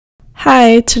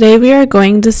Hi, today we are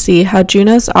going to see how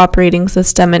Junos operating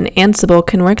system and Ansible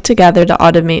can work together to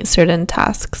automate certain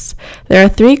tasks. There are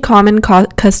three common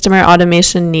customer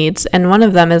automation needs, and one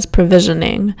of them is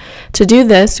provisioning. To do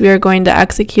this, we are going to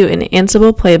execute an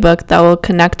Ansible playbook that will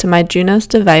connect to my Junos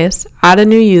device, add a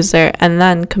new user, and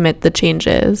then commit the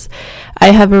changes.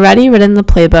 I have already written the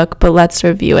playbook, but let's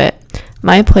review it.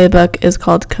 My playbook is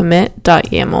called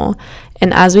commit.yaml.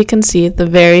 And as we can see, the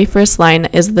very first line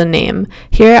is the name.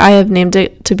 Here I have named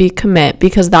it to be commit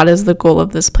because that is the goal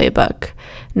of this playbook.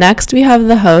 Next we have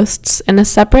the hosts. In a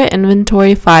separate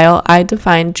inventory file, I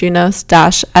define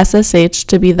Junos-SSH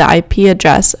to be the IP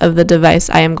address of the device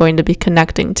I am going to be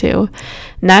connecting to.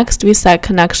 Next we set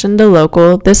connection to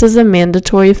local. This is a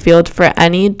mandatory field for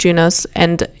any Junos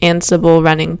and Ansible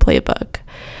running playbook.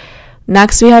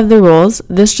 Next we have the rules.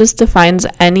 This just defines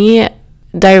any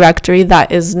directory that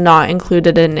is not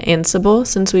included in Ansible.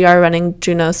 Since we are running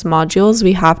Junos modules,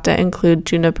 we have to include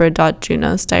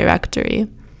juniper.junos directory.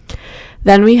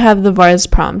 Then we have the vars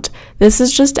prompt. This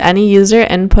is just any user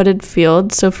inputted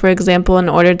field. So for example, in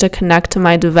order to connect to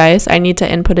my device, I need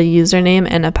to input a username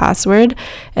and a password,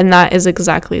 and that is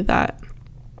exactly that.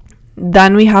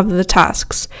 Then we have the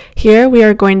tasks. Here we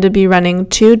are going to be running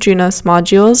two Junos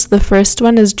modules. The first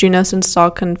one is Junos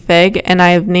install config, and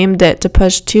I have named it to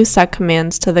push two set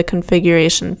commands to the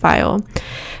configuration file.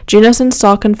 Junos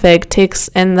install config takes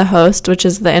in the host, which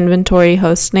is the inventory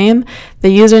host name,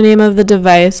 the username of the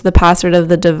device, the password of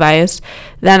the device.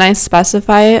 Then I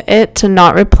specify it to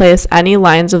not replace any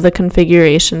lines of the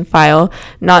configuration file,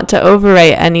 not to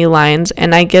overwrite any lines,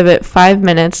 and I give it 5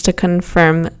 minutes to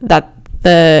confirm that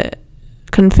the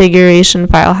configuration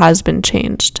file has been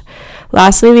changed.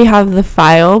 Lastly, we have the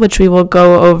file, which we will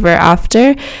go over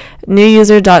after.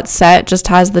 NewUser.set just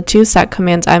has the two set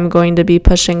commands I'm going to be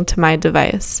pushing to my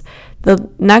device. The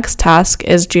next task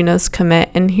is Junos commit,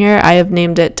 and here I have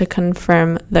named it to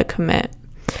confirm the commit.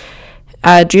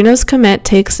 Junos commit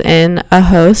takes in a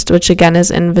host, which again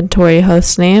is inventory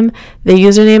host name, the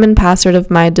username and password of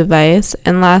my device,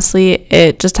 and lastly,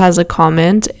 it just has a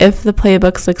comment. If the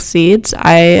playbook succeeds,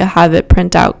 I have it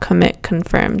print out commit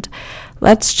confirmed.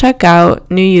 Let's check out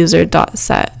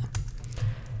newuser.set.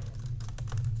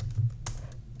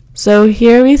 So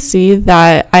here we see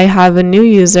that I have a new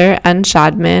user,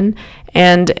 nshadmin,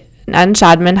 and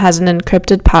nshadmin has an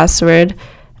encrypted password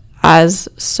as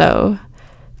so.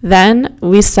 Then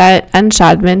we set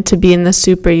nshadmin to be in the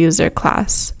super user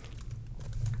class.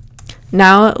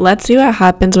 Now let's see what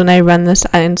happens when I run this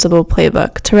Ansible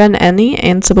playbook. To run any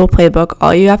Ansible playbook,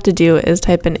 all you have to do is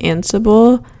type in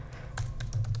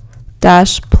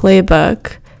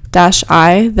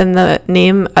Ansible-playbook-i, then the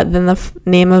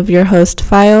name of your host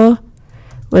file,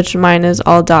 which mine is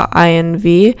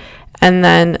all.inv, and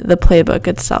then the playbook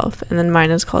itself, and then mine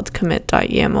is called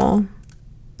commit.yaml.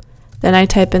 Then I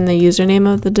type in the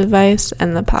username of the device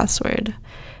and the password.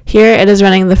 Here it is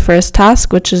running the first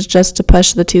task, which is just to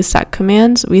push the two set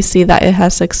commands. We see that it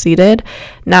has succeeded.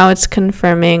 Now it's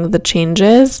confirming the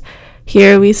changes.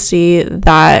 Here we see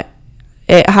that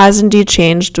it has indeed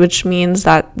changed, which means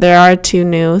that there are two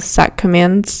new set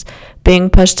commands being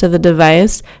pushed to the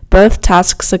device. Both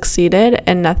tasks succeeded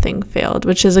and nothing failed,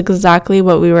 which is exactly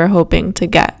what we were hoping to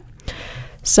get.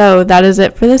 So that is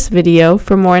it for this video.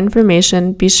 For more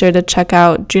information, be sure to check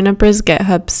out Juniper's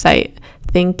GitHub site.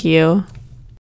 Thank you.